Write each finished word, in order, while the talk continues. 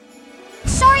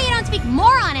speak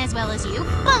moron as well as you,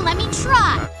 but let me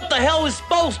try. What the hell is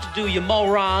supposed to do, you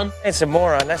moron? It's a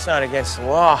moron. That's not against the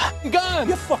law. Gun!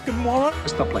 You fucking moron!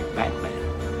 Dressed up like Batman.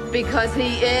 Because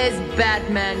he is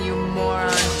Batman, you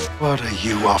moron. What are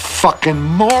you, a fucking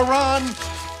moron?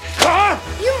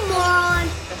 You moron.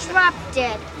 Drop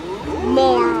dead.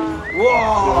 Moron.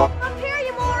 Whoa! Up here,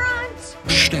 you morons.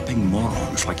 Stepping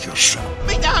morons like yourself.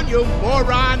 Me down, you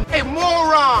moron! Hey,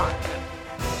 moron!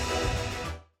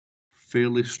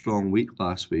 Fairly strong week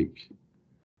last week.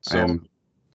 So,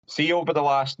 see, over the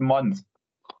last month,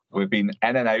 we've been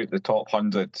in and out the top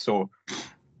 100. So,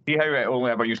 see how it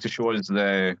only ever used to show us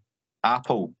the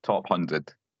Apple top 100?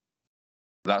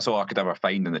 That's all I could ever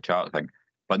find in the chart thing.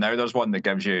 But now there's one that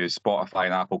gives you Spotify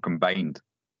and Apple combined.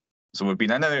 So we've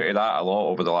been in and out of that a lot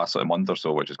over the last month or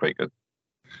so, which is quite good.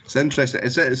 It's interesting.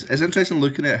 It's interesting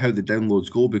looking at how the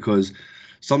downloads go, because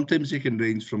sometimes you can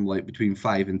range from like between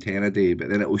 5 and 10 a day, but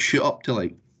then it will shoot up to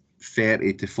like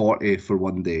 30 to 40 for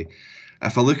one day.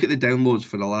 If I look at the downloads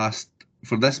for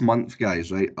this month,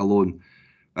 guys, right, alone,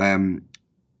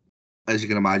 as you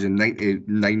can imagine,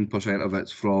 99% of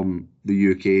it's from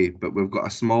the UK, but we've got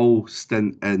a small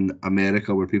stint in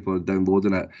America where people are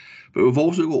downloading it. But we've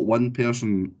also got one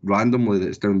person randomly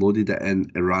that's downloaded it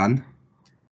in Iran.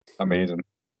 Amazing.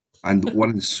 And one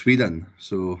in Sweden.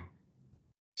 So,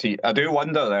 see, I do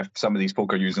wonder if some of these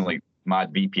folk are using like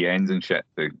mad VPNs and shit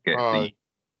to get the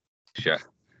shit.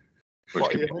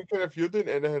 But you think if you're doing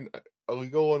anything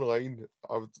illegal online,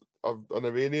 an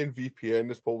Iranian VPN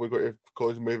is probably going to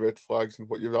cause me red flags in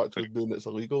what you're actually doing that's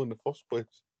illegal in the first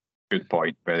place. Good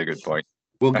point. Very good point.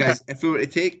 Well, guys, if we were to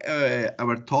take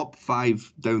our top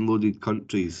 5 downloaded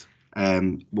countries,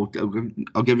 I'll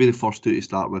give you the first 2 to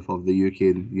start with, of the UK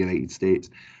and the United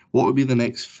States. What would be the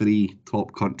next 3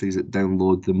 top countries that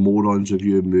download the Morons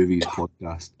Review Movies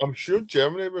podcast? I'm sure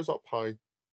Germany was up high.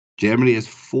 Germany is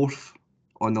 4th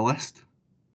on the list.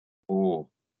 Oh,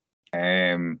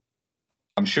 I'm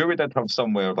sure we did have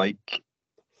somewhere like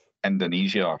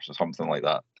Indonesia or something like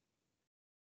that.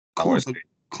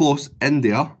 Close.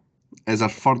 India is our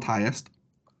 3rd highest.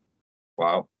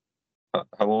 Wow.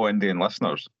 Hello, Indian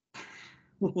listeners.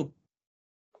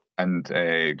 And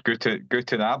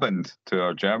guten Abend to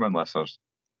our German listeners.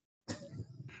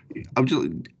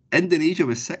 Indonesia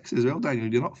was 6 as well,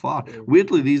 Daniel. You're not far.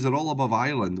 Weirdly, these are all above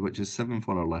Ireland, which is 7th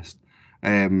on our list.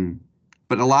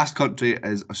 But the last country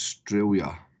is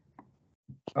Australia.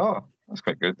 Oh, that's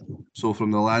quite good. So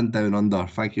from the land down under,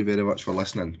 thank you very much for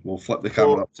listening. We'll flip the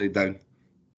camera upside down.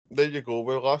 There you go.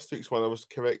 Well, last week's one, I was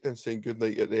correct in saying good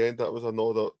night at the end. That was a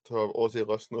nod up to our Aussie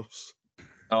listeners.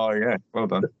 Oh, yeah. Well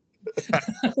done.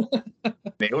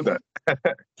 Nailed it.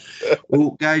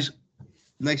 Well, guys,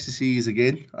 nice to see you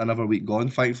again. Another week gone.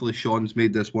 Thankfully, Sean's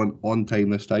made this one on time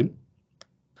this time.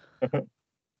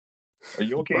 Are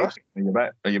you okay? Are you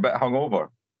a bit hungover?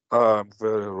 I'm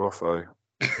very rough, aye.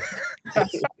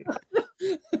 It's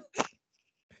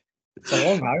a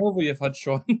long hangover you've had,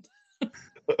 Sean.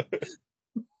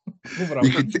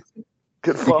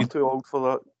 Get far too old for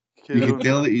that. You can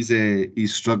tell that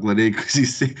he's struggling because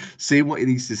he's saying what he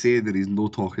needs to say, and then he's no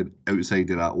talking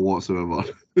outside of that whatsoever.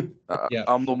 Yeah.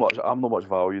 I'm not much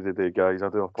value today, guys. I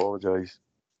do apologise.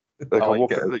 Like, I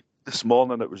woke up, like, this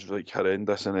morning, it was like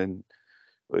horrendous, and then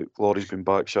like Laurie's been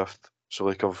back shift, so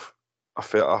like I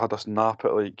felt I had this nap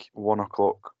at like 1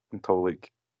 o'clock until like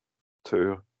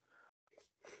 2,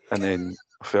 and then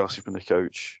I fell asleep on the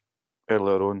couch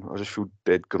earlier on. I just feel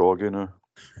dead groggy now.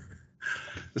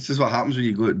 This is what happens when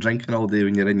you go out drinking all day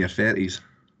when you're in your 30s.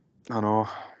 I know.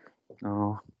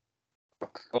 Oh,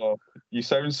 you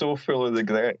sound so full of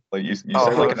regret. Like you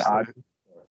sound like an ad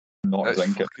not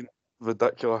drinking.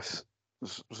 Ridiculous.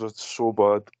 It's so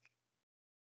bad.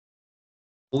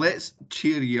 Let's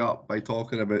cheer you up by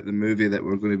talking about the movie that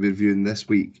we're going to be reviewing this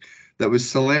week that was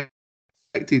selected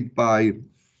by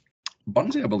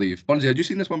Burnsie, I believe. Burnsie, had you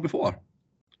seen this one before?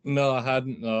 No, I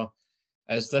hadn't, no.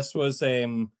 This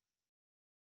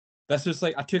was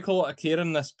like, I took a lot of care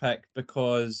in this pick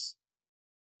because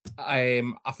I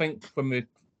think when we,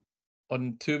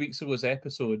 on 2 weeks ago's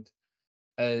episode,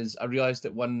 I realised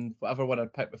that whatever one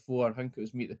I'd picked before, I think it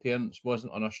was Meet the Parents,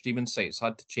 wasn't on our streaming site, so I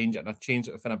had to change it, and I changed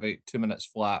it within about 2 minutes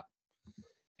flat.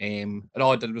 And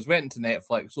all I did was went into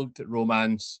Netflix, looked at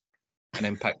romance, and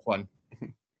then picked one.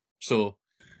 So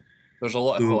there's a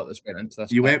lot of thought that's went into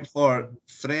this. You went for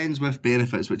Friends with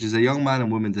Benefits, which is a young man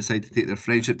and woman decide to take their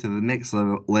friendship to the next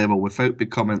level without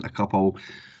becoming a couple,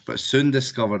 but soon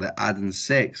discover that adding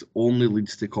sex only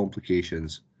leads to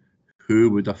complications.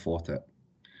 Who would have thought it?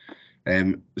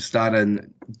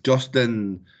 Starring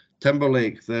Justin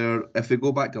Timberlake there. If we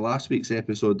go back to last week's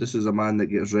episode, this is a man that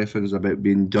gets referenced about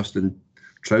being Justin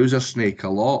trouser snake a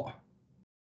lot.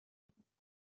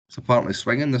 It's apparently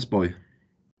swinging, this boy.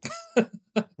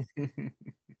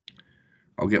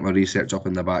 I'll get my research up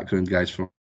in the background, guys,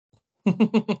 for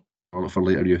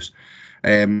later use.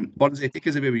 Burnsie, take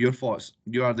us away with your thoughts.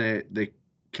 You are the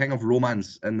king of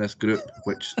romance in this group,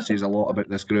 which says a lot about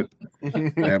this group.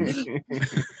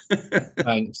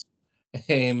 Thanks.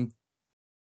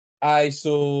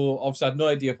 So obviously I had no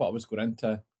idea what I was going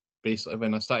into basically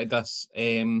when I started this.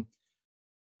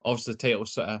 Obviously the title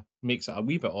sort of makes it a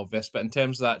wee bit obvious, but in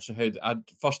terms of actually how I'd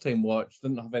first time watched,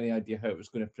 didn't have any idea how it was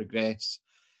going to progress.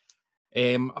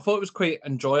 I thought it was quite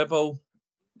enjoyable,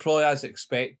 probably as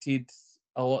expected.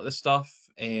 A lot of the stuff.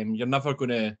 You're never going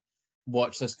to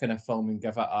watch this kind of film and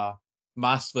give it a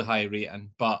massively high rating,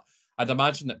 but I'd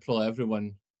imagine that probably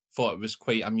everyone thought it was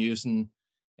quite amusing.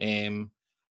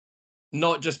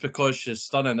 Not just because she's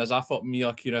stunning, as I thought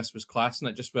Mila Kunis was classing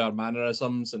it just with her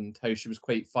mannerisms and how she was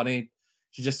quite funny.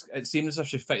 It seemed as if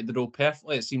she fitted the role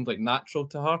perfectly. It seemed like natural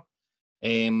to her.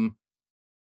 And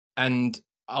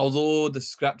although the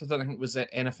script I didn't think was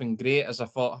anything great, as I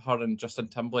thought her and Justin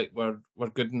Timberlake were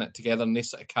good in it together, and they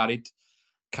sort of carried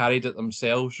it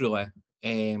themselves, really.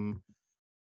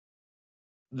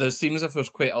 There seems as if there's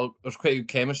quite good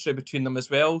chemistry between them as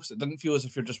well. So it didn't feel as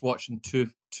if you're just watching two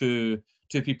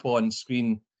people on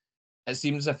screen. It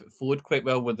seems as if it flowed quite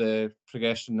well with the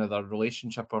progression of their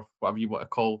relationship, or whatever you want to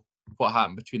call what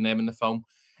happened between them in the film.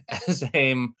 I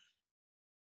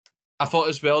thought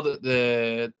as well that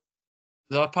the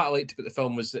other part I liked about the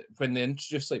film was that when they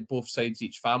introduced like both sides,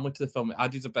 each family to the film, it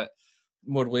added a bit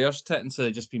more layers to it instead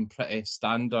of just being pretty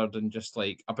standard and just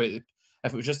like if it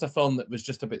was just a film that was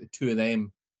just about the two of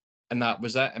them and that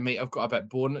was it might have got a bit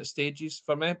boring at stages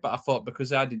for me. But I thought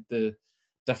because they added the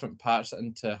different parts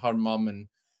into her mum and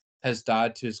his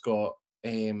dad, who's got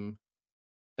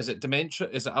is it dementia?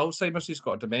 Is it Alzheimer's? He's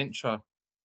got dementia.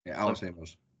 Yeah,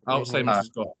 Alzheimer's. Alzheimer's has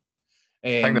got.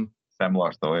 I think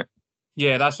similar story.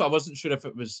 Yeah, that's what I wasn't sure if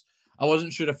it was. I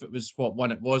wasn't sure if it was what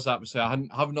one it was. That was. I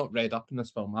have not read up in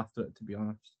this film after it, to be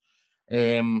honest.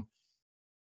 The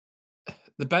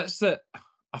bits that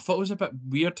I thought was a bit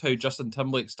weird how Justin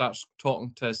Timberlake starts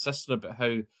talking to his sister about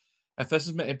how if this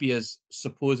is meant to be his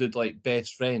supposed like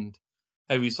best friend,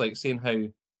 how he's like saying how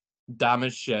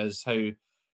damaged she is, how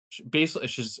basically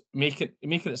she's making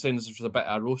it sound as if she's a bit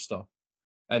of a roaster,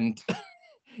 and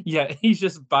yeah, he's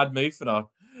just bad mouthing her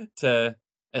to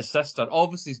his sister.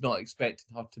 Obviously, he's not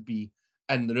expecting her to be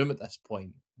in the room at this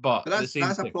point, but that's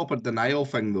a proper denial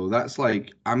thing, though. That's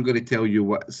like, I'm going to tell you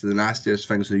what's the nastiest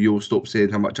thing, so you'll stop saying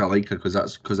how much I like her,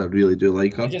 because I really do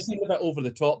like her. I just think a bit over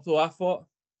the top, though. I thought,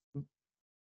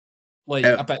 like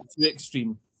a bit too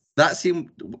extreme. That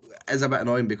is a bit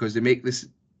annoying because they make this.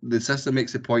 The sister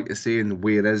makes a point of saying,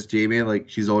 "Where is Jamie?" Like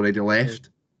she's already left,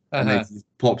 and then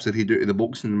pops her head out of the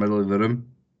box in the middle of the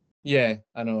room. Yeah,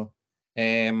 I know.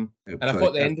 And I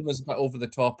thought the ending was a bit over the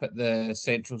top at the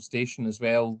central station as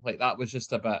well. Like that was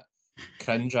just a bit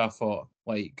cringe. I thought,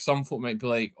 like some folk might be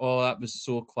like, "Oh, that was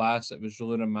so class. It was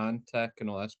really romantic and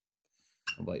all this."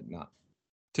 I'm like, nah,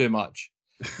 too much.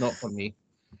 Not for me.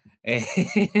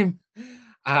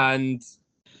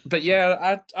 But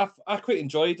yeah, I quite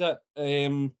enjoyed it.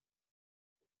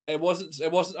 It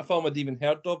wasn't a film I'd even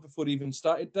heard of before I even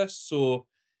started this, so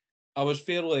I was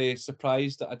fairly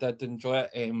surprised that I did enjoy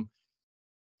it.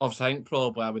 Obviously, I think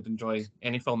probably I would enjoy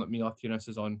any film that Mila Kunis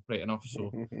is on right enough. So,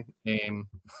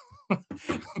 but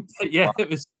yeah,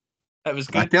 it was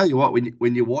good. I tell you what,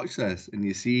 when you watch this and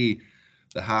you see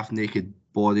the half naked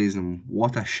bodies and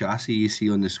what a chassis you see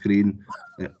on the screen,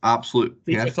 the absolute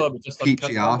perfect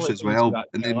peachy arse as well,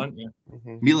 and then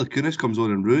Mila Kunis comes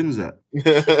on and ruins it.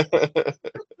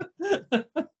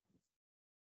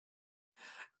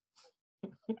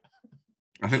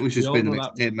 I think we should spend the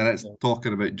next 10 minutes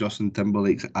talking about Justin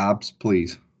Timberlake's abs,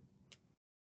 please.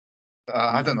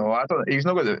 I don't know. He's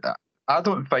not going to. I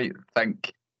don't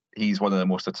think he's one of the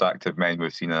most attractive men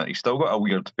we've seen. He's still got a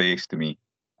weird face to me.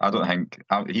 I don't think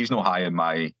he's not high in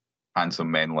my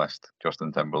handsome men list.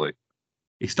 Justin Timberlake.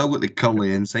 He's still got the curly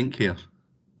NSYNC hair.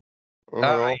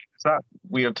 It's that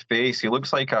weird face. He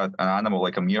looks like an animal,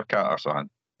 like a meerkat or something.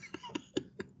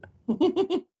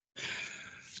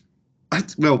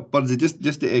 Well, Burnsie,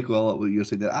 just to echo a lot what you're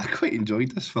saying there, I quite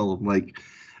enjoyed this film. Like,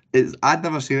 I'd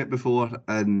never seen it before,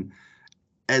 and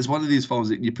it's one of these films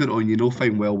that you put on, you know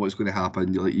fine well what's going to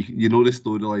happen. You know the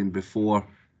storyline before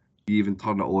you even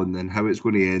turn it on, and how it's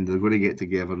going to end. They're going to get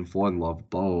together and fall in love,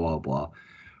 blah blah blah.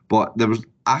 But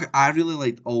I really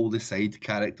liked all the side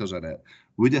characters in it.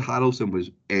 Woody Harrelson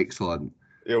was excellent.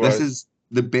 This is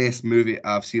the best movie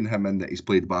I've seen him in that he's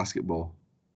played basketball.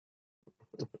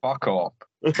 Fuck off.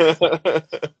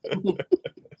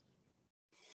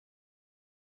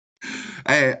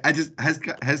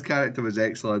 His character was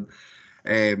excellent.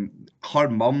 Her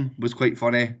mum was quite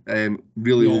funny.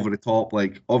 Really over the top.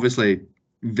 Like obviously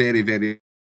very very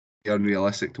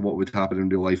unrealistic to what would happen in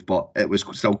real life, but it was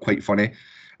still quite funny.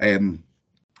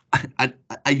 I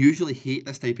usually hate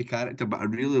this type of character, but I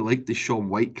really like the Shaun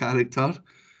White character.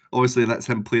 Obviously, that's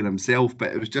him playing himself,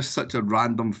 but it was just such a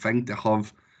random thing to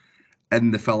have in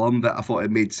the film that I thought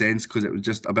it made sense because it was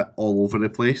just a bit all over the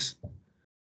place.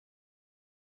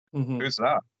 Who's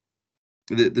that?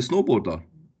 The snowboarder.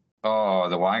 Oh,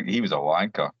 the wank. He was a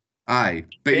wanker. Aye,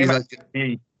 but Famous.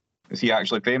 he's Is he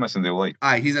actually famous in real life?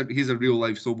 aye, he's a real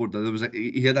life snowboarder. There was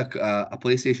he had a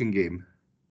PlayStation game.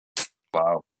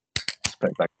 Wow,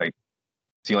 spectacular. Is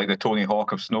he like the Tony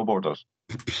Hawk of snowboarders?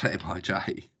 Pretty much,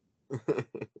 aye.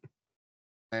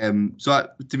 So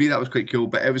to me that was quite cool,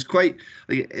 but it was quite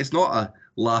like it's not a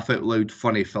laugh out loud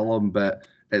funny film, but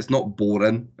it's not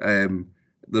boring.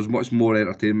 There's much more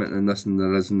entertainment in this than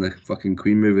there is in the fucking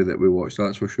Queen movie that we watched.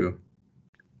 That's for sure.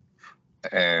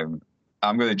 I'm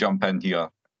going to jump in here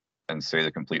and say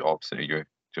the complete opposite of you,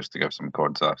 just to give some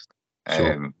contrast.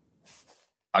 Sure.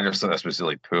 I just thought this was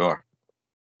really poor.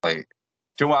 Like,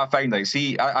 do you know what I find? Like,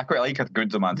 see, I quite like a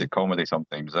good romantic comedy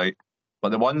sometimes, right? But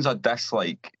the ones I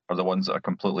dislike are the ones that are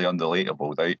completely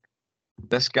unrelatable, right?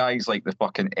 This guy's like the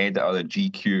fucking editor of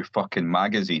GQ fucking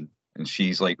magazine, and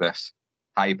she's like this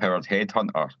high-powered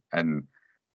headhunter, and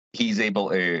he's able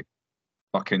to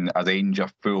fucking arrange a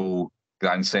full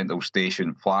Grand Central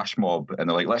Station flash mob, and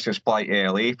they're like, let's just fly to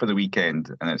LA for the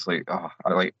weekend, and it's like,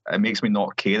 it makes me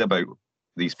not care about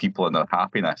these people and their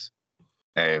happiness.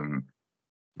 I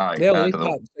That don't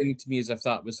know. sounded to me as if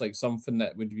that was like something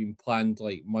that would have been planned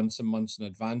like months and months in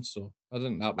advance. So I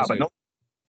think that was.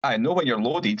 I know when you're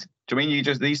loaded. Do you mean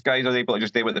these guys are able to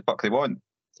just do what the fuck they want?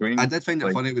 I did find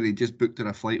it funny when they just booked in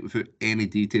a flight without any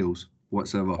details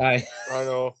whatsoever. Aye. I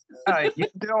know. Aye, you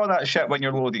can do all that shit when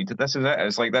you're loaded. This is it.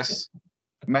 It's like this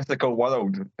mythical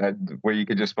world where you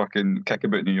could just fucking kick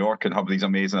about New York and have these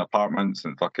amazing apartments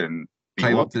and fucking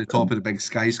climb up to the top of the big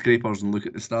skyscrapers and look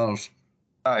at the stars.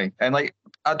 Aye, and like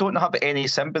I don't have any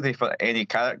sympathy for any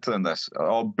character in this.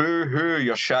 Oh, boo-hoo,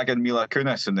 you're shagging Mila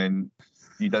Kunis and then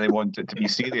you didn't want it to be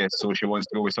serious, so she wants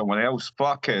to go with someone else.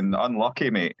 Fucking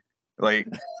unlucky, mate. Like,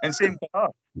 and same for her.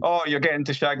 Oh, you're getting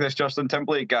to shag this Justin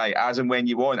Timberlake guy as and when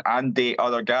you want, and date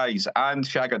other guys, and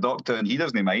shag a doctor, and he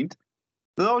doesn't mind.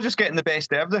 They're all just getting the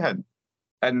best of everything.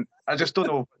 And I just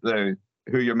don't know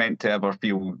who you're meant to ever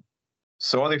feel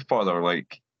sorry for, or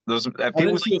like, there's. It I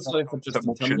feels didn't feel like sorry for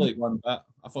Justin Timberlake one bit.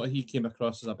 I thought he came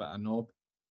across as a bit of a knob.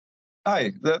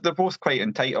 Aye, they're both quite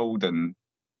entitled, and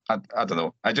I don't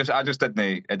know. I just didn't.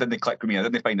 It didn't click with me. I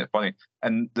didn't find it funny.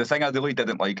 And the thing I really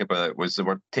didn't like about it was they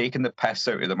were taking the piss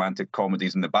out of romantic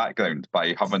comedies in the background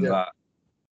by having that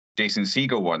Jason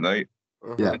Segel one, right?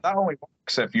 Yeah. And that only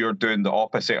works if you're doing the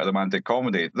opposite of romantic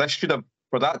comedy. This should have,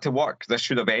 for that to work, this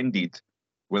should have ended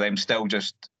with them still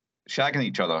just shagging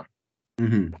each other.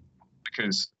 Mm-hmm.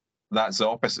 Because that's the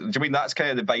opposite. Do you mean that's kind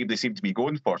of the vibe they seem to be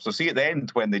going for? So see at the end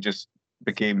when they just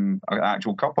became an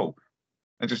actual couple,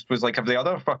 it just was like every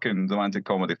other fucking romantic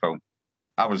comedy film.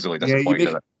 I was really disappointed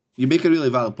in it. You make a really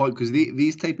valid point because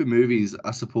these type of movies,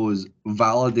 I suppose,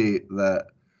 validate that,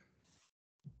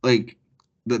 like,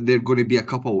 that they're going to be a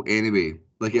couple anyway.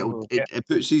 Like it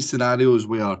puts these scenarios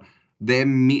where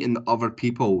them meeting other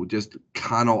people just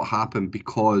cannot happen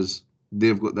because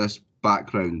they've got this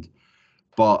background.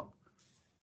 But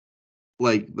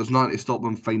like, there's nothing to stop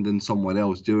them finding someone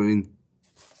else. Do you know what I mean?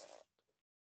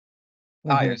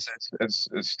 Aye, it's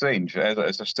strange.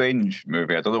 It's a strange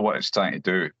movie. I don't know what it's trying to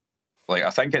do. Like, I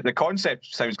think the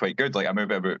concept sounds quite good. Like a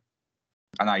movie about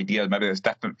an idea, maybe that's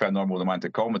different for a normal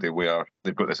romantic comedy where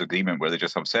they've got this agreement where they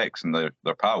just have sex and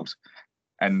they're pals.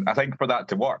 And I think for that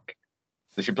to work,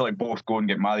 they should probably both go and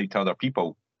get married to other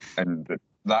people and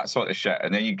that sort of shit.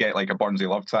 And then you get like a Burnsie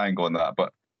love triangle and that.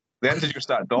 But they introduced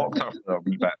that doctor for a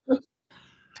wee bit.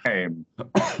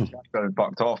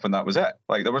 Bucked off and that was it.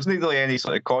 Like there wasn't really any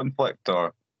sort of conflict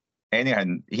or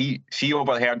anything. She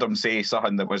overheard him say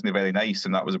something that wasn't very nice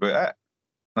and that was about it.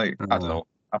 Like I don't know.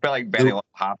 I feel like very little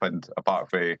happened apart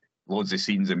from loads of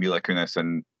scenes of Mila Kunis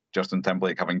and Justin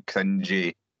Timberlake having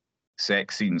cringy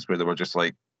sex scenes where they were just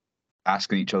like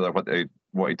asking each other what they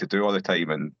wanted to do all the time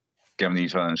and giving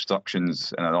each other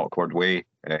instructions in an awkward way.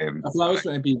 I thought that was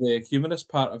meant to be the humorous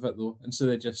part of it though, instead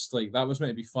of just like that was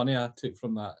meant to be funny. I took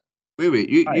from that. Wait,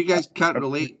 you guys can't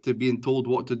relate to being told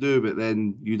what to do, but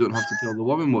then you don't have to tell the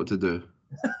woman what to do.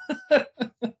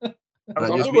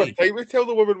 I'm not going to tell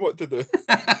the woman what to do.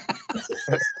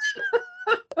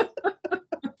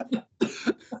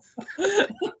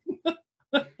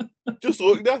 Just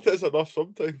looking at it is enough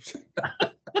sometimes.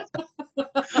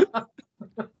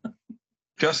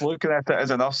 Just looking at it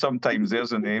is enough sometimes.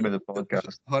 There's the name of the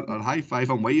podcast. Hunter, high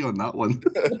five on way on that one.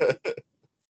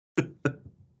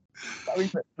 I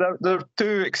mean, they're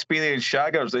two experienced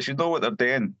shaggers. They should know what they're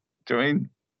doing. Do you know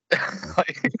what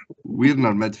I mean? We're in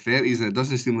our mid-30s and it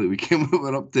doesn't seem like we came what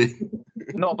we're up to.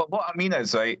 No, but what I mean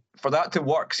is, right, for that to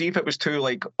work, see if it was two,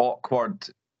 like, awkward,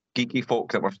 geeky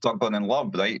folk that were struggling in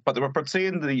love, right? But they were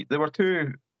portraying they were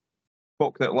two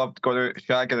folk that loved going out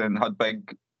shagging and had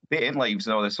big dating lives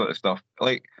and all this sort of stuff.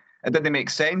 Like, it didn't make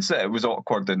sense that it was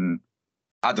awkward and,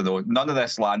 I don't know, none of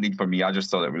this landed for me. I just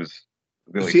thought it was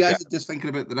really See, I shit. was just thinking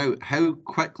about that now. How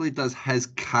quickly does his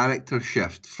character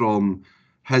shift from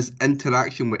his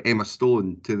interaction with Emma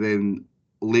Stone to then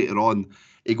later on?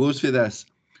 He goes through this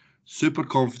super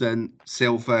confident,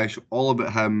 selfish, all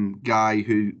about him guy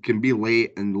who can be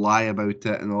late and lie about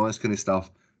it and all this kind of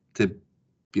stuff to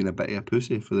being a bit of a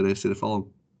pussy for the rest of the film.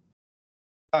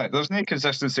 There's no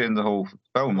consistency in the whole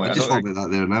film. I Like, just don't thought about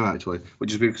that there now, actually,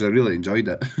 which is weird because I really enjoyed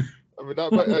it. I mean,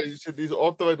 that bit, he said he's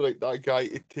ordering like that guy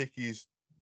to take his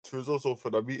trousers off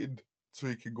in a meeting so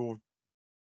he can go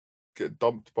get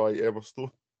dumped by Emma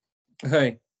Stone.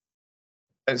 Hey.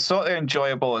 It's sort of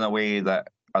enjoyable in a way that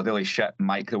a really shit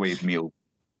microwave meal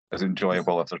is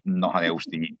enjoyable if there's nothing else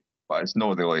to eat. But it's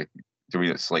not really, to me,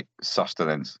 it's like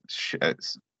sustenance.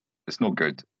 It's no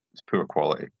good. It's poor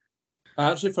quality. I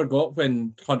actually forgot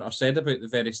when Hunter said about the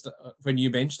very when you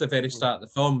mentioned the very start of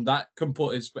the film, that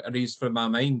completely is erased from my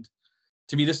mind.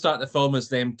 To me, the start of the film is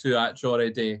them two actually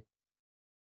already,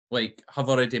 like, have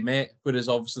already met, whereas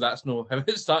obviously that's no how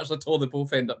it starts at all. They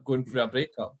both end up going through a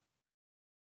breakup,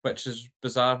 which is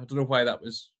bizarre. I don't know why that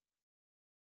was.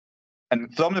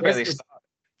 And from the very start,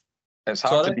 it's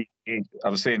hard to be engaged. I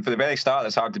was saying, for the very start,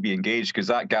 it's hard to be engaged because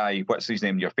that guy, what's his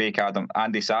name, your fake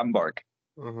Andy Samberg,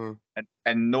 and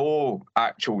in no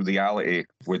actual reality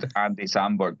would Andy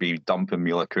Samberg be dumping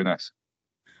Mila Kunis.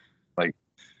 Like,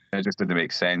 it just didn't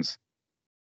make sense.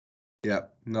 Yeah,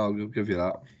 no, I'll give you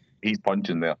that. He's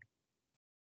punching there.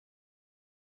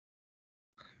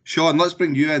 Sean, let's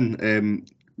bring you in.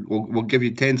 We'll give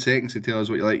you 10 seconds to tell us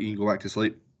what you like. You can go back to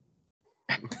sleep.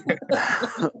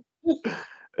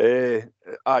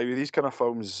 Aye, with these kind of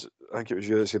films, I think it was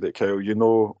you that said it, Kyle. You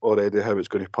know already how it's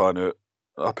going to pan out.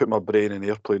 I put my brain in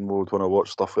airplane mode when I watch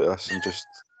stuff like this and just.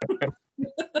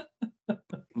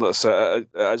 That's it.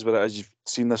 It is what it is. You've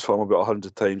seen this film about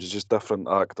 100 times. It's just different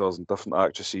actors and different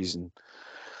actresses and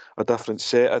a different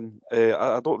setting.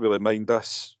 I don't really mind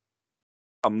this.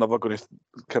 I'm never going to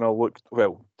kind of look.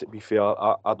 Well, to be fair,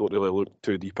 I don't really look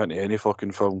too deep into any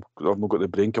fucking film. I've not got the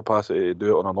brain capacity to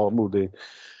do it on a normal day.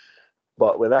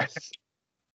 But with this,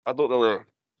 I don't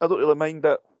really mind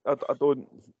it. I don't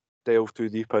delve too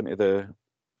deep into their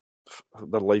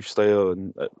lifestyle,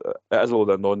 and it is all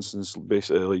the nonsense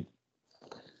basically. Like,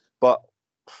 but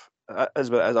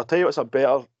as I'll tell you, it's a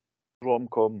better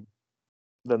rom-com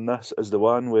than this. Is the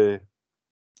one with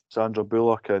Sandra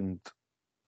Bullock and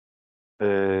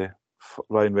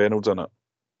Ryan Reynolds in it.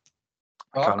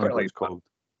 I can't remember what it's called.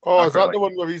 Oh, is that the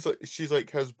one where she's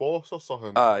like his boss or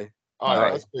something? Aye,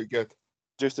 that's quite good.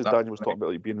 Just as Daniel was talking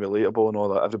about like being relatable and all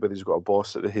that, everybody's got a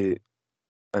boss that they hate,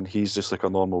 and he's just like a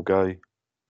normal guy.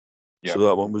 Yep. So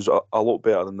that one was a lot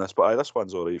better than this, but this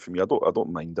one's alright for me. I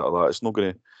don't mind it or that. It's not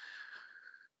going to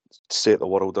set the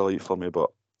world alight for me, but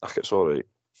I think it's alright.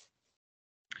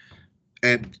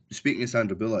 Speaking of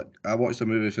Sandra Bullock, I watched the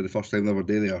movie for the first time the other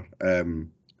day there,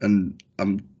 and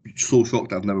I'm so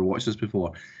shocked I've never watched this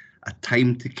before. A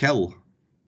Time to Kill.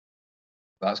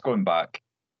 That's going back.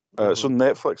 It's on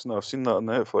Netflix now. I've seen that on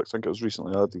Netflix. I think it was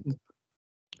recently added.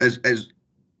 I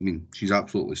mean, she's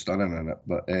absolutely stunning in it,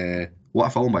 but what a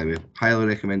film, by the way. Highly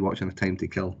recommend watching A Time to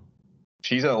Kill.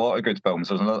 She's in a lot of good films.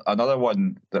 There's another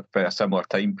one that for a similar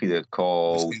time period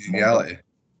called Reality.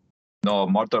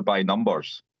 Murder by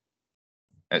Numbers.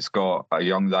 It's got a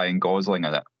young Ryan Gosling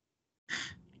in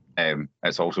it.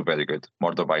 It's also very good.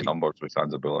 Murder by Numbers with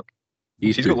Sandra Bullock.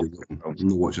 She's too good looking. I'm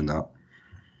not watching that.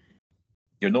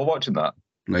 You're not watching that?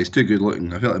 No, he's too good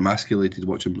looking. I felt emasculated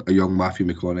watching a young Matthew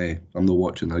McConaughey. I'm not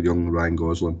watching a young Ryan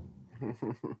Gosling.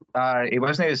 He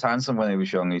wasn't as handsome when he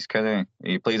was young.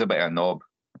 He plays a bit of a knob.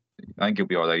 I think he'll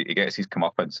be alright. He gets his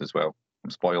comeuppance as well. I'm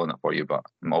spoiling it for you, but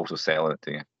I'm also selling it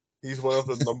to you. He's one of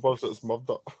the numbers that's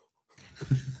murder.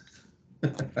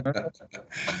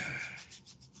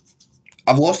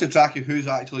 I've lost the track of who's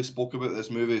actually spoke about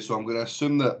this movie, so I'm going to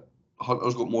assume that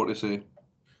Hunter's got more to say.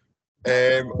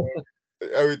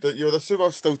 You would assume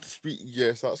I'm still to speak.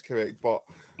 Yes, that's correct, but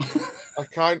I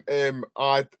can't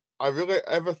add. I really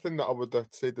everything that I would have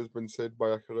said has been said by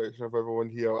a collection of everyone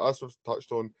here. As we've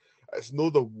touched on, it's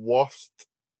not the worst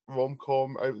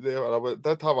rom-com out there, and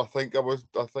did have I think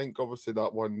obviously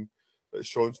that one that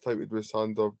Sean's typed with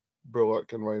Sandra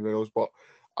Bullock and Ryan Reynolds, but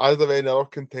are there any other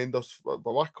contenders? But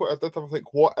I did have a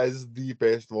think, what is the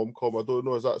best rom-com? I don't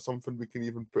know, is that something we can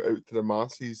even put out to the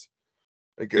masses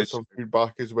and get some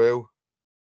feedback as well?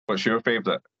 What's your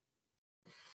favourite?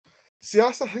 See,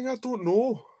 that's the thing, I don't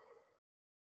know.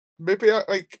 Maybe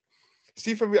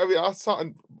see for me, I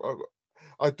mean,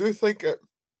 I do think it,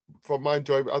 for my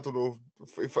enjoyment, I don't know,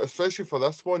 especially for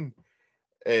this one,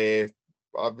 I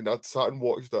mean, I'd sat and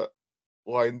watched it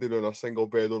lying down on a single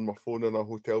bed on my phone in a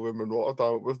hotel room in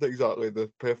Rotterdam. It wasn't exactly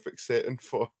the perfect setting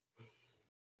for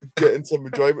getting some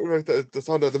enjoyment out of it. It's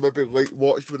something I'd maybe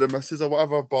watch with the missus or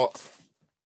whatever, but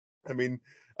I mean,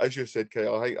 as you said,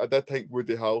 Kyle, I did think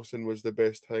Woody Harrelson was the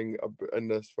best thing in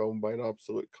this film by an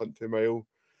absolute country mile.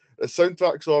 The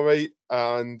soundtrack's alright,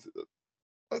 and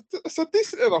it's a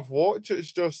decent enough watch.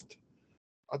 It's just,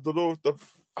 I don't know,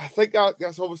 I think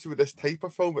that's obviously with this type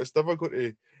of film, it's never going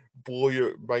to blow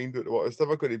your mind out of what. It's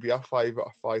never going to be a 5 out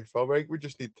of 5 film. I think we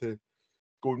just need to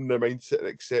go in the mindset and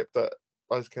accept that,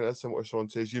 as kind of similar to what Sean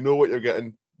says, you know what you're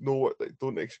getting,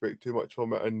 don't expect too much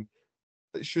from it, and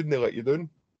it shouldn't let you down.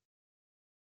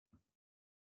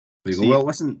 There you go. Well,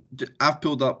 listen, I've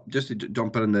pulled up, just to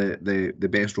jump in the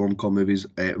best rom-com movies.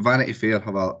 Vanity Fair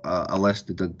have a list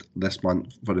they did this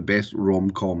month for the best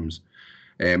rom-coms.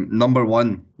 Number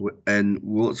one, and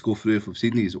let's go through if we've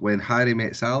seen these. When Harry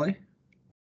Met Sally.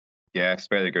 Yeah, it's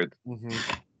very good. Mm-hmm.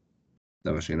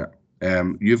 Never seen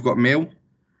it. You've got Mail.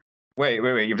 Wait.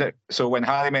 So when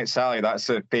Harry Met Sally, that's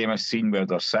the famous scene where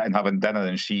they're sitting having dinner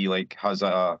and she has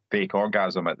a fake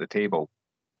orgasm at the table.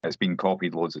 It's been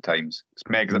copied loads of times. It's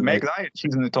Meg Ryan.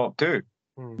 She's in the top 2.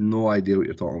 No idea what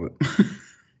you're talking about.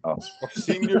 Oh. I've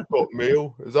seen You've Got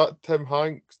Mail. Is that Tom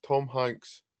Hanks?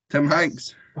 Tim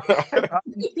Hanks.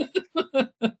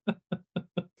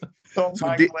 Tom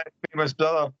Hanks, famous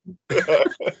brother.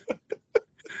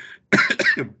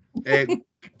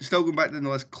 Still going back to the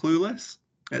list, Clueless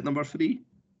at number 3.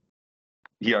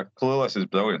 Yeah, Clueless is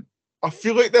brilliant. I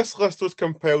feel like this list was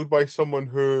compiled by someone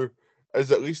who is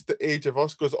at least the age of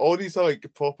us, because all these are like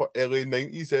proper early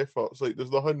 90s efforts. Like, there's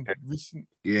nothing recent.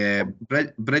 Yeah,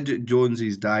 Bridget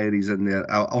Jones's Diaries in there.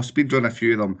 I'll speed run a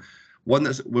few of them. One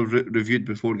that's we've reviewed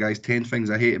before, guys, 10 Things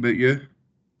I Hate About You.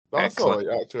 That's all right,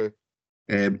 actually.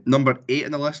 Number 8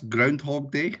 on the list,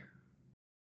 Groundhog Day.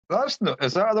 Is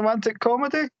that a romantic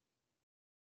comedy?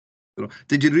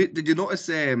 Did you notice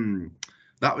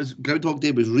that was Groundhog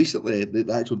Day was recently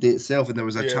the actual day itself, and there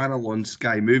was a channel on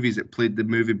Sky Movies that played the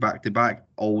movie back to back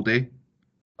all day.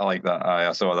 I like that.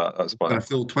 I saw that. That's funny. For a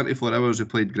full 24 hours, we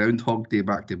played Groundhog Day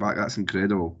back to back. That's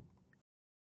incredible.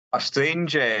 A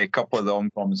strange couple of the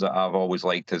rom-coms that I've always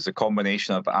liked is the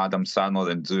combination of Adam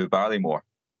Sandler and Drew Barrymore.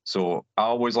 So I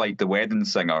always liked The Wedding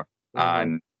Singer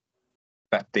and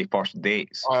 50 First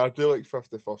Dates. I do like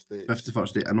 50 First Dates. 50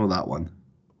 First Date, I know that one.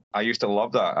 I used to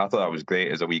love that. I thought that was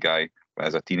great as a wee guy.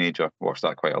 As a teenager, watched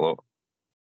that quite a lot.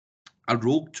 A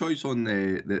rogue choice on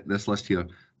this list here.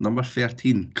 Number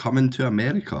 13, Coming to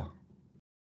America.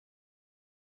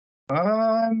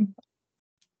 I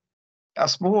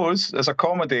suppose it's a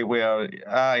comedy where,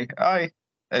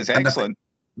 it's excellent.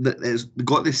 It's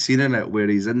got this scene in it where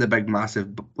he's in the big massive,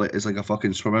 it's like a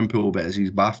fucking swimming pool, but it's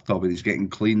his bathtub, and he's getting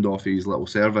cleaned off his little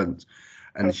servants,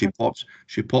 and she pops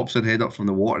her head up from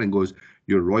the water and goes,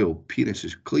 "Your royal penis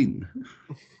is clean."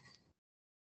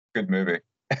 Good movie.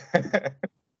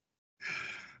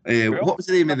 What was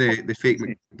the name of the fake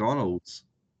McDonald's?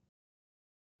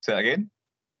 Say that again?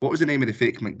 What was the name of the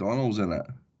fake McDonald's in it?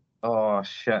 Oh,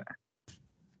 shit.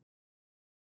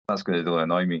 That's going to really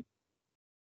annoy me.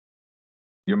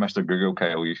 You're Mr. Google,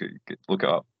 Kyle. You should look it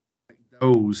up.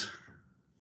 McDowell's.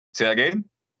 Say that again?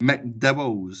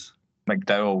 McDowell's.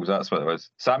 McDowell's, that's what it was.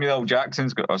 Samuel L.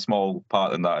 Jackson's got a small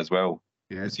part in that as well.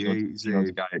 Yes, he's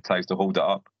the guy that tries to hold it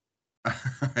up.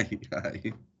 Aye.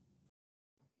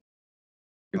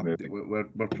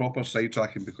 We're proper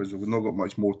sidetracking because we've not got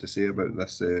much more to say about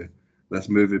this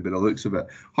movie, by the looks of it.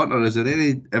 Hunter, is there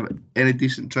any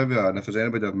decent trivia? And if there's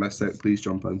anybody I've missed out, please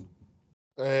jump in.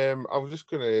 I'm just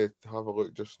going to have a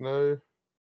look just now.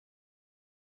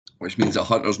 Which means that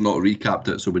Hunter's not recapped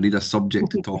it, so we need a subject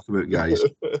to talk about, guys.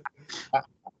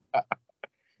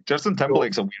 Justin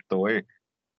Timberlake's a weird way.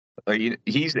 Like,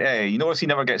 he's you notice he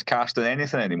never gets cast in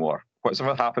anything anymore. What's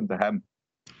ever happened to him?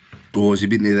 Oh, has he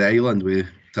been to the island with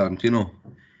Tarantino?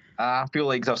 I feel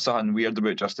like there's something weird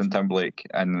about Justin Timberlake,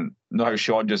 and you know how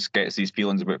Sean just gets these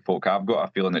feelings about folk. I've got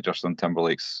a feeling that Justin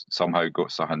Timberlake's somehow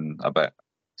got something a bit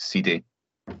seedy.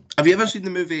 Have you ever seen the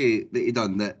movie that he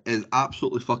done that is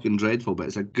absolutely fucking dreadful, but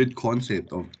it's a good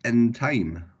concept of In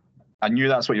Time? I knew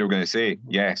that's what you were going to say.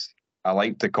 Yes, I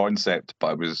liked the concept,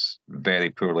 but it was very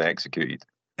poorly executed.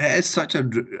 It is such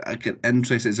an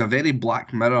interest. It's a very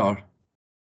Black Mirror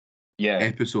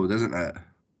episode, isn't it?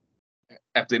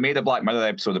 If they made a Black Mirror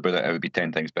episode about it, it would be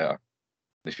 10 times better.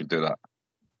 They should do that.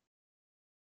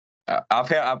 I've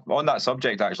heard on that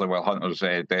subject actually. While Hunter's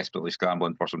desperately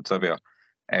scrambling for some trivia,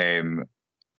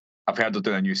 I've heard they're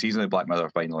doing a new season of Black Mirror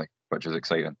finally, which is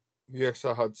exciting. Yes,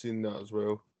 I had seen that as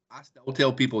well. I still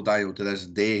tell people, Daniel, to this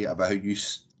day about how you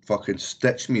fucking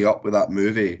stitched me up with that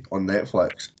movie on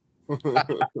Netflix.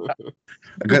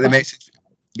 I got the message.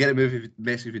 Get a movie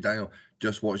message with Daniel.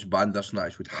 Just watched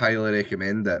Bandersnatch. Would highly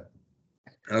recommend it.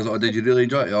 And I was like, oh, did you really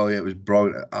enjoy it? Oh yeah, it was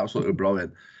brilliant, absolutely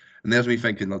brilliant. And there's me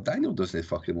thinking, no, Daniel doesn't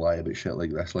fucking lie about shit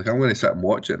like this. Like, I'm going to sit and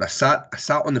watch it. And I sat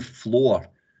on the floor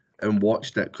and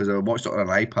watched it because I watched it on an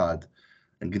iPad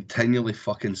and continually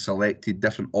fucking selected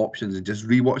different options and just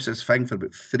rewatched this thing for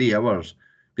about 3 hours,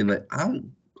 being like, I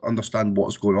don't understand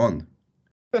what's going on.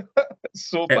 It's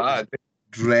so bad.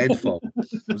 Dreadful.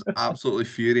 I was absolutely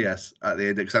furious at the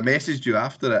end because I messaged you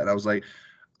after it and I was like,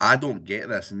 I don't get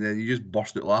this. And then you just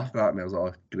burst out laughing at me. I was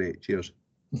like, oh, great, cheers.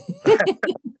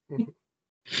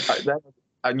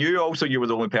 I knew also you were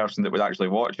the only person that would actually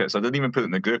watch it, so I didn't even put it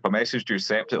in the group. I messaged you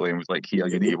separately and was like, here,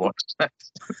 you need to watch this.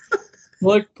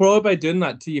 Like, probably by doing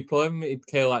that too, you probably made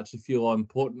Kyle actually feel all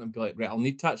important and be like, right, I'll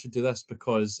need to actually do this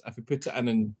because if we put it in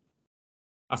and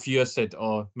a few have said,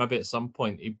 oh, maybe at some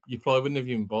point, you probably wouldn't have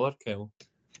even bothered, Kyle.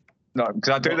 No, because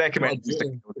I do recommend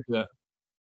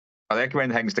I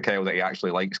recommend things to Kyle that he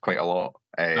actually likes quite a lot.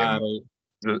 Right.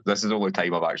 This is the only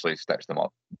time I've actually stitched them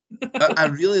up. I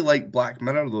really like Black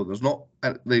Mirror though. There's not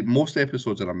like most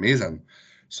episodes are amazing.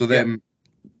 So then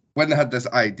when they had this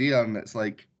idea and it's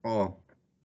like, oh,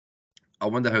 I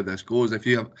wonder how this goes. If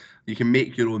you can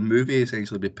make your own movie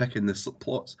essentially by picking the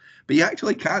plots, but you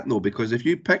actually can't though, because if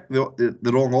you pick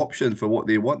the wrong option for what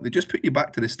they want, they just put you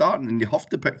back to the start and you have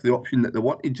to pick the option that they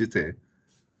wanted you to.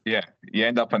 Yeah, you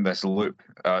end up in this loop.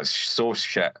 It's so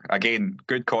shit. Again,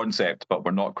 good concept, but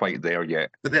we're not quite there yet.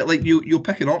 But then, like you'll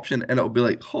pick an option and it'll be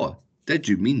like, oh, did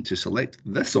you mean to select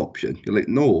this option? You're like,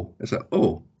 no. It's like,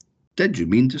 oh, did you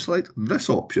mean to select this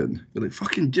option? You're like,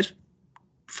 fucking just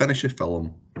finish your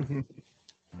film.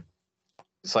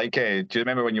 It's like, do you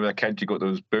remember when you were a kid, you got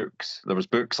those books? There was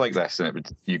books like this,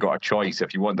 and you got a choice.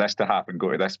 If you want this to happen,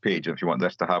 go to this page. And if you want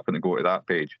this to happen, go to that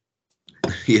page.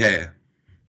 Yeah.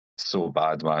 So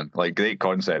bad, man. Like, great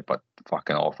concept, but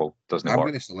fucking awful. Doesn't work. I'm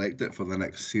going to select it for the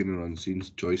next scene and unseen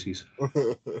choices.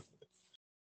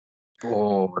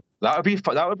 Oh, that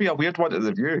would be a weird one to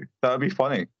review. That would be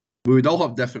funny. We would all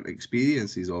have different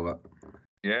experiences of it.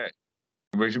 Yeah.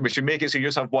 We should make it so you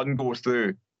just have one go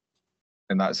through,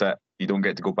 and that's it. You don't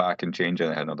get to go back and change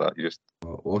anything or that. You just.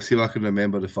 We'll see if I can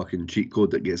remember the fucking cheat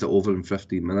code that gets it over in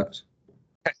 15 minutes.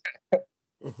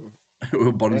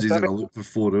 Burnsie's in a loop for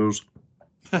 4 hours.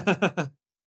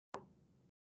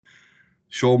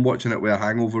 Sean watching it with a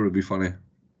hangover would be funny.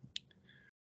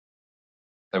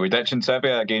 Are we ditching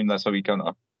Serbia again? That's how we count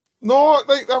up. No,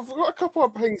 like I've got a couple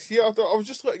of things here. I was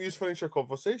just letting you finish your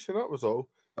conversation. That was all.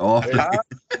 Oh,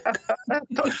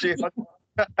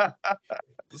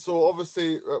 so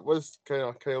obviously it was kind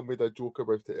of Kyle made a joke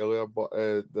about it earlier, but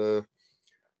the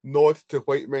nod to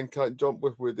White Men Can't Jump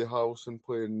with Woody Harrelson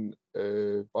playing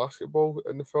basketball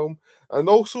in the film, and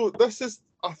also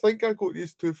I think I got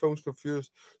these two films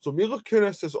confused. So Mila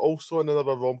Kunis is also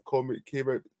another rom-com that came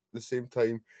out at the same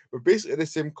time, but basically the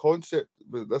same concept.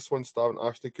 But this one starring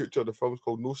Ashton Kutcher. The film's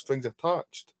called No Strings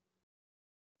Attached.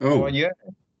 Oh yeah.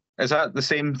 Is that the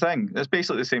same thing? It's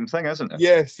basically the same thing, isn't it?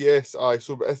 Yes. Aye.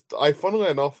 So, funnily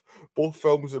enough, both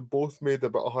films have both made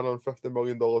about $150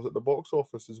 million at the box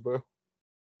office as well.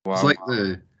 Wow. It's like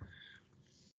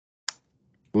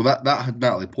that had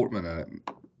Natalie Portman in it.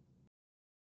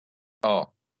 Oh,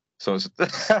 so it's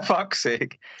fuck's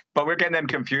sake! But we're getting them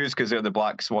confused because they're the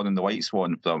Black Swan and the White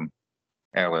Swan film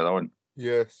earlier on.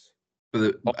 Yes.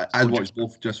 I'd watched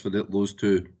both just for those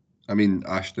two. I mean,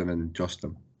 Ashton and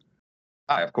Justin.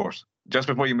 Aye, of course. Just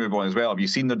before you move on as well, have you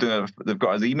seen they've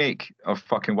got a remake of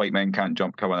fucking White Men Can't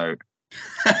Jump coming out?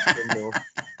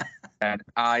 And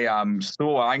I am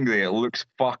so angry. It looks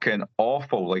fucking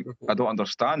awful. Like, I don't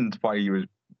understand why you would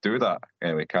do that.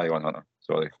 Anyway, carry on, Hunter.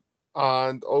 Sorry.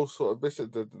 And also,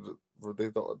 basically,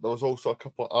 there was also a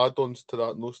couple of add-ons to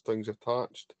that, No Strings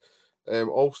Attached.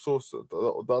 Also, so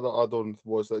the other add-on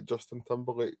was that Justin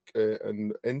Timberlake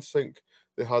and NSYNC,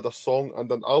 they had a song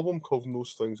and an album called No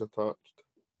Strings Attached.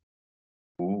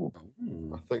 Ooh.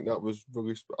 I think that was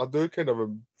released. I do kind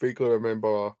of vaguely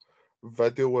remember a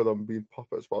video with them being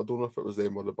puppets, but I don't know if it was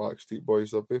them or the Backstreet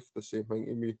Boys. They're both the same thing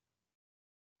to me.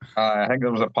 I think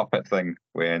there was a puppet thing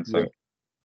with NSYNC.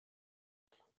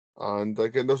 Yeah. And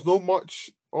again, there's not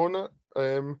much on it.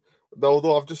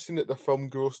 Although I've just seen that the film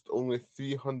grossed only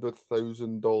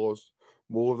 $300,000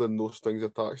 more than those strings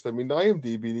attached. I mean, the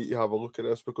IMDb need to have a look at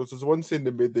this because there's one saying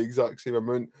they made the exact same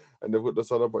amount, and they've got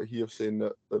this other bit here saying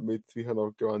that it made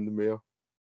 300 grand more.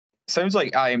 Sounds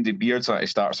like IMDb are trying to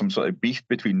start some sort of beef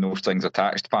between No Strings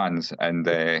Attached fans and.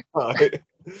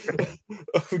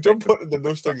 Jump onto the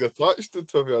No Strings Attached to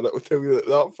trivia, and it will tell you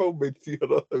that film made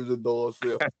 $300,000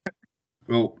 there.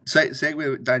 Well,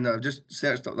 segue, Daniel, I've just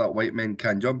searched up that White Men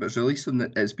Can't Jump. It's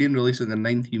been released on the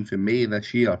 19th of May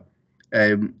this year.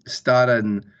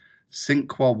 Starring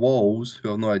Cinqua Walls, who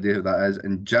I have no idea who that is,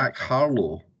 and Jack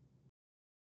Harlow.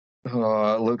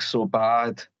 Oh, it looks so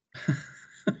bad.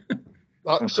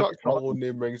 That Jack Harlow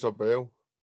name rings a bell.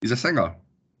 He's a singer.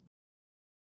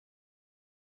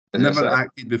 Never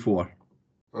acted before.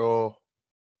 Oh,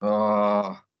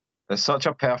 it's such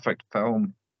a perfect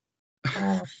film.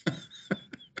 Oh.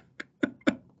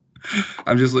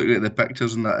 I'm just looking at the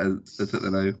pictures and that is it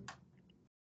now.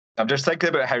 I'm just thinking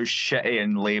about how shitty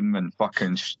and lame and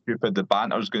fucking stupid the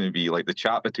banter's going to be, like the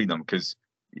chat between them, because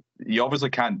you obviously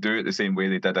can't do it the same way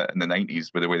they did it in the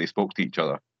 90s with the way they spoke to each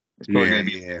other. It's probably going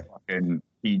to be fucking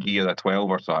PG or a 12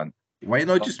 or something. Why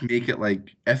not just make it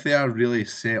like, if they are really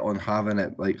set on having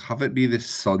it, like have it be the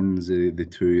sons of the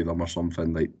two of them or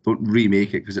something, like don't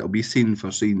remake it because it'll be scene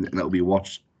for scene and it'll be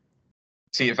worse.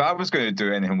 See, if I was going to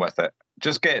do anything with it,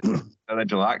 just get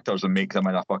original actors and make them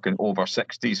in a fucking over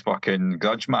 60s fucking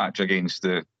grudge match against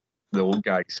the old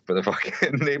guys for the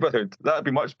fucking neighbourhood. That'd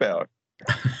be much better.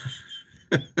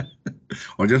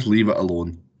 Or just leave it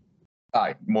alone.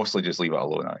 Aye, mostly just leave it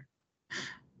alone, aye.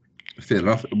 Fair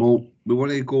enough. Well, we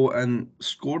want to go and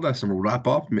score this and we'll wrap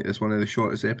up and make this one of the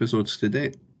shortest episodes to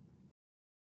date.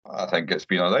 I think it's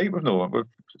been alright. We've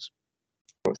just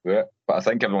go through it. But I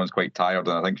think everyone's quite tired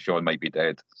and I think Sean might be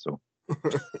dead. So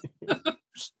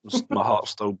my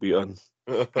heart's still beating.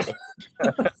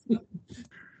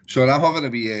 Sean, I'm having to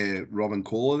be Robin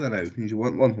Cola then now. Do you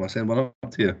want one? Will I send one up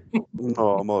to you?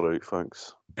 No, I'm alright,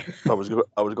 thanks. I was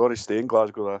going to stay in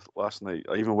Glasgow last night.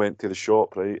 I even went to the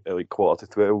shop right at like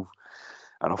 11:45,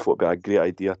 and I thought it'd be a great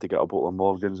idea to get a bottle of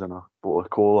Morgan's and a bottle of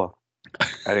cola.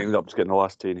 I ended up just getting the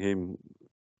last train home,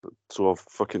 so I've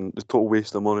fucking the total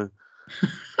waste of money.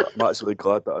 I'm actually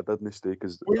glad that I didn't stay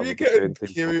because. Were you getting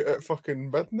came out at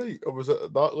fucking midnight, or was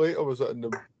it that late, or was it in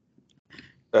the?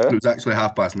 It was actually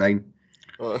 9:30.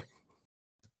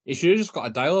 You should have just got a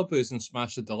dial-up booth and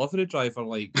smashed the delivery driver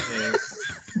like.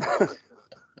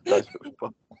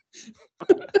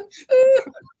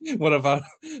 One of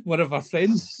our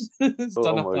friends has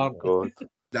done a part. God.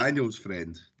 Daniel's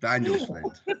friend. I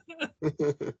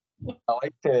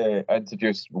like to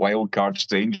introduce wild card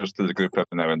strangers to the group every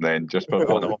now and then, just for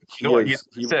fun. He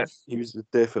was the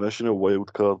definition of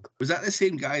wild card. Was that the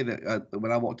same guy that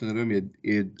when I walked in the room,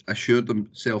 he had assured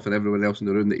himself and everyone else in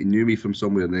the room that he knew me from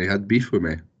somewhere and he had beef with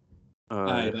me?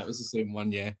 Aye, that was the same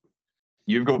one, yeah.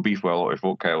 You've got beef with a lot of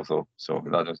folk, Kyle, though, so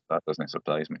that doesn't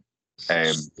surprise me.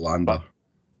 Slander.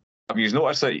 Have you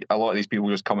noticed that a lot of these people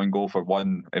just come and go for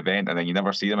one event and then you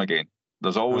never see them again?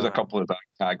 There's always a couple of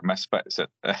tag misfits at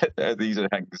these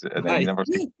things, and then you never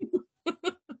see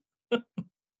them.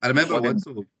 I remember once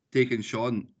taking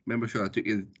Sean. Remember, Sean, I took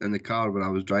you in the car when I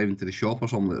was driving to the shop or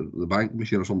something, the bank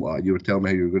machine or something like that. You were telling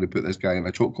me how you were going to put this guy in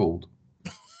a chokehold.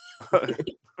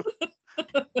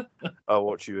 I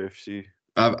watch UFC.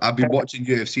 I've been watching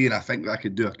UFC and I think that I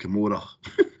could do a Kimura.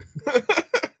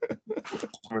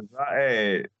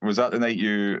 Was that the night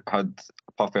you had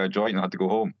a puff of a joint and had to go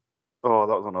home? Oh,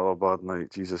 that was another bad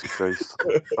night. Jesus Christ.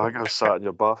 I think I sat in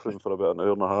your bathroom for about an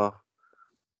hour and a half.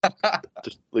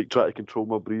 Just like trying to control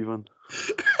my breathing.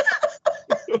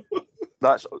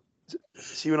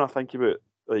 See, when I think about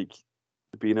like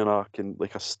being in a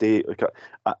state, like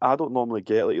I don't normally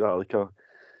get like that. Like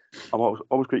I'm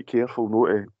always quite careful not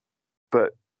to.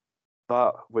 But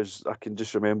that was, I can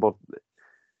just remember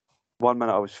 1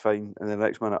 minute I was fine and the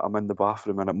next minute I'm in the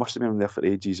bathroom and it must have been there for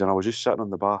ages and I was just sitting on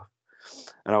the bath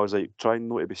and I was like trying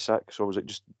not to be sick, so I was like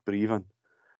just breathing,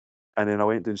 and then I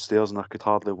went downstairs and I could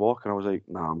hardly walk and I was like,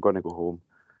 nah, I'm going to go home.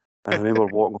 And I remember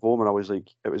walking home and I was like,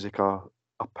 it was like a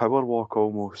power walk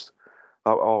almost.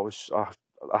 I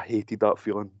hated that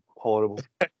feeling. Horrible.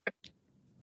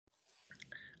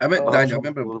 Daniel, I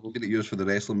remember looking at yours for the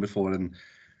wrestling before, and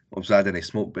obviously I didn't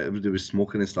smoke, but there was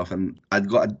smoking and stuff, and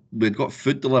we'd got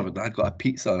food delivered, and I'd got a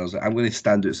pizza, and I was like, I'm going to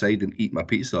stand outside and eat my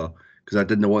pizza, because I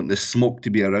didn't want the smoke to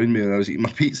be around me when I was eating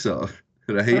my pizza,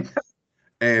 right?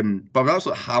 But I was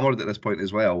absolutely hammered at this point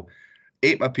as well.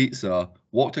 Ate my pizza,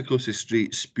 walked across the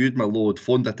street, spewed my load,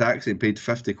 phoned a taxi, and paid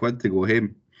 50 quid to go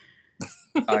home.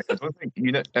 I don't think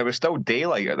it was still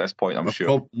daylight at this point, I'm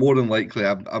sure. More than likely,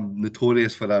 I'm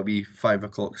notorious for a wee 5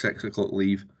 o'clock, 6 o'clock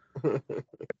leave.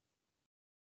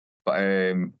 But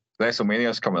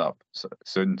WrestleMania's coming up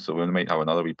soon, so we might have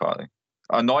another wee party.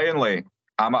 Annoyingly,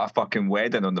 I'm at a fucking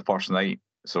wedding on the first night,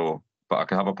 but I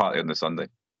can have a party on the Sunday.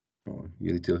 Oh,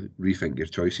 you need to rethink your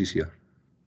choices here.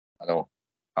 I know.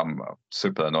 I'm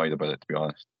super annoyed about it, to be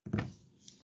honest.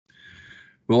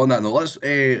 Well, on that note, let's.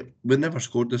 We never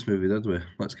scored this movie, did we?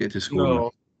 Let's get to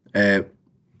scoring. No.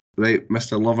 Right,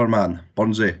 Mr. Loverman,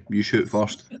 Burnsie, you shoot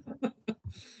first.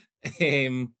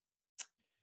 I'm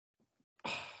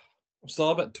still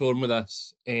a bit torn with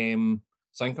this. I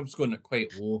think I'm scoring it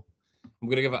quite low. I'm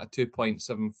going to give it a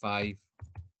 2.75.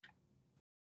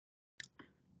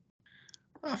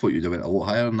 I thought you'd have went a lot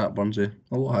higher than that, Burnsie.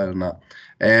 A lot higher than that.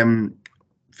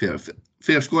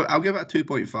 Fair score. I'll give it a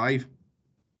 2.5.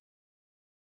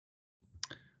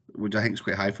 Which I think is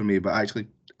quite high for me, but actually,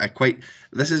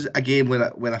 this is a game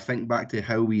when I think back to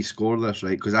how we score this,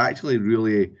 right? Because I actually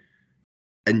really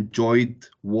enjoyed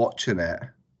watching it,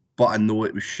 but I know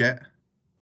it was shit.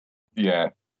 Yeah.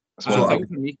 So I think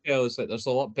for me, is that there's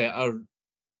a lot better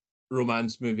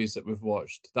romance movies that we've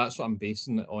watched. That's what I'm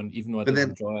basing it on, even though I didn't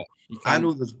enjoy it. I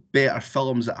know there's better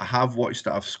films that I have watched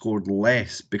that I've scored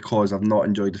less because I've not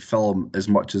enjoyed the film as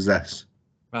much as this.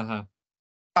 Uh-huh.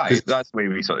 Aye, that's the way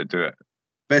we sort of do it.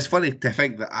 But it's funny to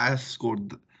think that I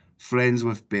scored Friends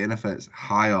with Benefits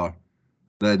higher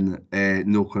than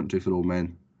No Country for Old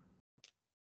Men.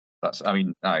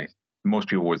 Aye. Most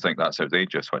people would think that's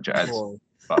outrageous, which it is. Oh.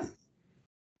 But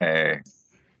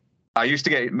I used to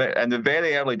get, in the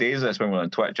very early days of this when we were on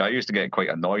Twitch, I used to get quite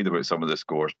annoyed about some of the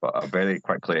scores, but I very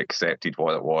quickly accepted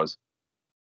what it was.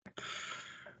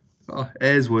 Oh,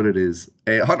 it is what it is.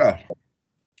 Hunter?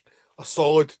 A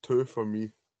solid 2 for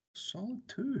me. Solid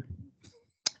 2.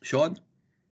 Sean?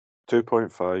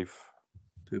 2.5.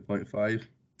 2.5.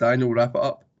 Daniel, wrap it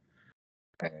up.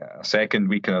 A second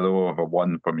week in a row of a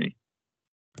 1 for me.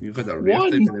 You've had a rare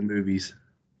type of the movies.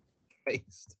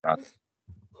 Christ.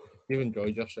 You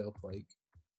enjoyed yourself, like.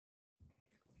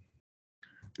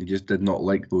 You just did not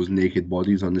like those naked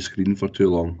bodies on the screen for too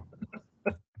long.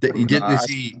 You didn't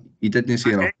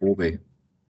see enough Bobby.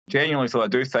 Genuinely, so I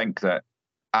do think that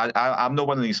I'm not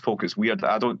one of these folk that's weird.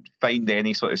 I don't find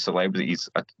any sort of celebrities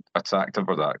attractive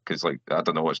or that because, like, I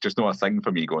don't know, it's just not a thing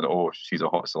for me going, oh, she's a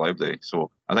hot celebrity.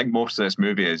 So I think most of this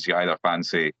movie is you either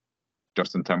fancy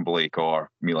Justin Timberlake or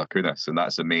Mila Kunis, and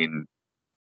that's the main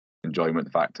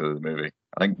enjoyment factor of the movie.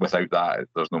 I think without that,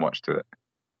 there's not much to it.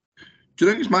 Do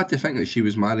you think it's mad to think that she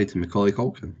was married to Macaulay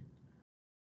Culkin?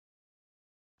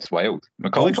 It's wild.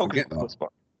 Macaulay Culkin,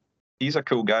 he's a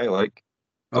cool guy, like.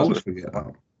 I always forget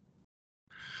that.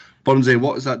 Burnsie,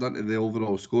 what has that done to the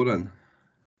overall scoring?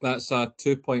 That's a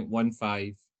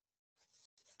 2.15.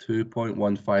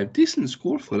 2.15. Decent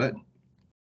score for it.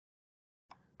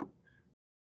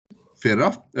 Fair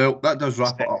enough. Well, that does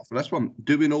wrap it up for this one.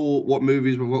 Do we know what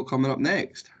movies we've got coming up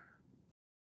next?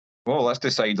 Well, let's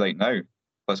decide right now.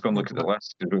 Let's go and look at the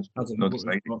list. Not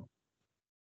decided.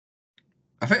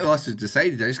 I think the list is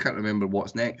decided. I just can't remember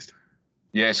what's next.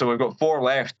 Yeah, so we've got 4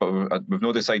 left, but we've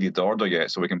not decided the order yet,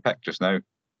 so we can pick just now.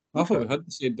 I thought we had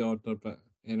decided the order, but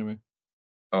anyway.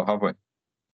 Oh, have we?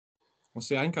 Well,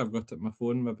 see, I think I've got it on my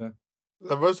phone, maybe.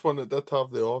 There was one that did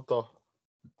have the order.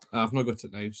 I've not got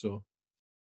it now, so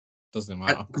doesn't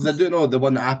matter. Because I do know the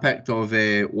one that I picked of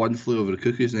One Flew Over the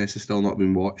Cuckoo's Nest has still not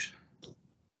been watched.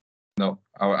 No,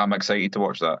 I'm excited to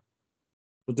watch that.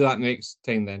 We'll do that next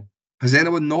time then. Has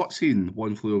anyone not seen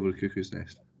One Flew Over the Cuckoo's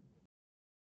Nest?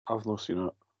 I've not seen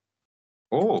it.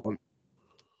 Oh.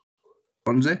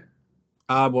 Burnsie?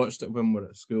 I watched it when we were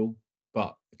at school,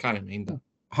 but I can't remember.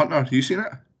 Hunter, have you seen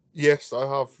it? Yes, I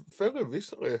have. Fairly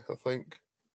recently, I think.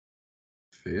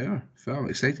 Fair. I'm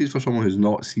excited for someone who's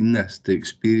not seen this to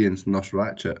experience Nurse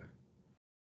Ratched.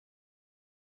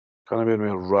 Can't be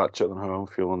more ratchet than how I'm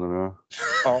feeling now.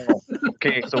 Oh,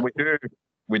 okay, so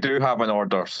we do have an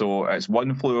order. So it's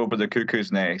One Flew Over the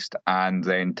Cuckoo's Nest and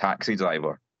then Taxi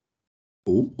Driver.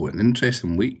 Oh, an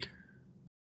interesting week.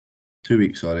 2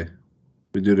 weeks, sorry.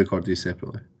 We do record these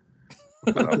separately.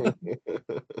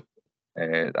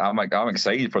 I'm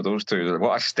excited for those two.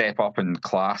 What a step up in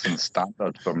class and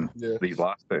standard from these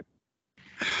last two.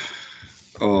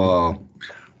 Oh,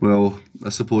 well, I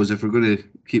suppose if we're going to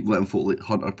keep letting folk like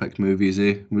Hunter pick movies,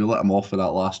 we'll let him off for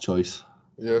that last choice.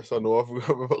 Yes, I know. I've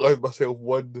allowed myself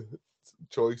one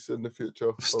choice in the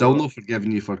future. Still not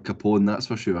forgiving you for Capone, that's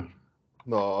for sure.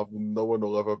 No, no one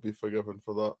will ever be forgiven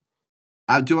for that.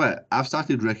 I do it. I've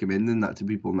started recommending that to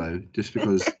people now, just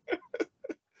because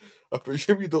I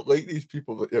presume you don't like these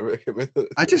people that you're recommending.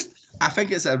 I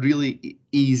think it's a really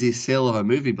easy sell of a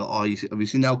movie, but have you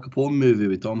seen the Al Capone movie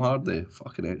with Tom Hardy?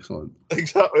 Fucking excellent.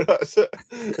 Exactly, that's it.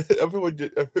 Everyone,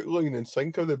 a hook, line, and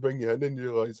sinker, they bring you in and you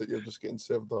realise that you're just getting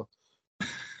served a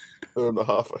hour and a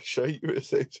half of shite,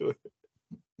 essentially.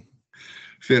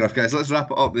 Fair enough, guys. Let's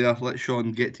wrap it up there. Let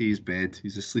Sean get to his bed.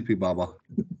 He's a sleepy baba.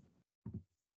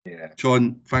 Yeah.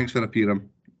 Sean, thanks for appearing.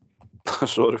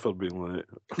 Sorry for being late.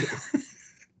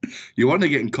 You weren't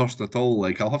getting cursed at all.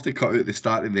 Like, I'll have to cut out the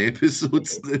start of the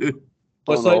episodes now.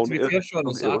 Well, it's like, to be fair, Sean,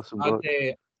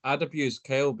 I'd abused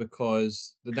Kyle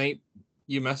because the night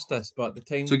you missed this, but the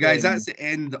time. So, guys, that's the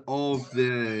end of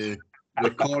the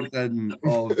recording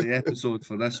of the episode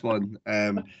for this one.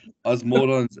 Us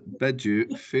morons bid you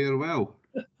farewell.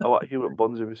 I want to hear what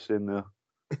Burnsie was saying there.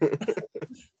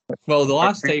 Well, the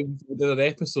last time we did an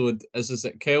episode is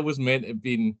that Kyle was meant to have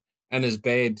been in his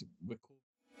bed.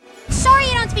 Sorry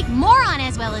I don't speak moron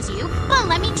as well as you, but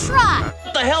let me try.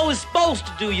 What the hell is supposed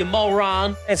to do, you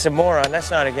moron? It's a moron.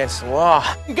 That's not against the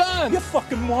law. Gun, you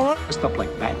fucking moron. Dressed up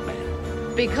like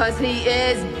Batman. Because he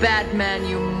is Batman,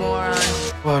 you moron.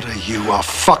 What are you, a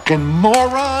fucking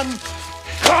moron?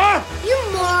 You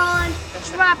moron.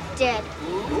 Drop dead.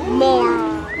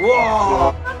 Moron.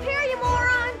 Whoa! Up here, you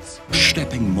morons.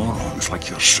 Stepping morons like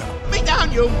yourself. Me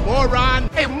down, you moron!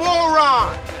 Hey,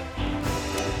 moron!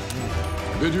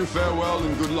 Bid you farewell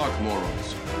and good luck,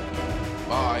 morons.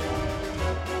 Bye.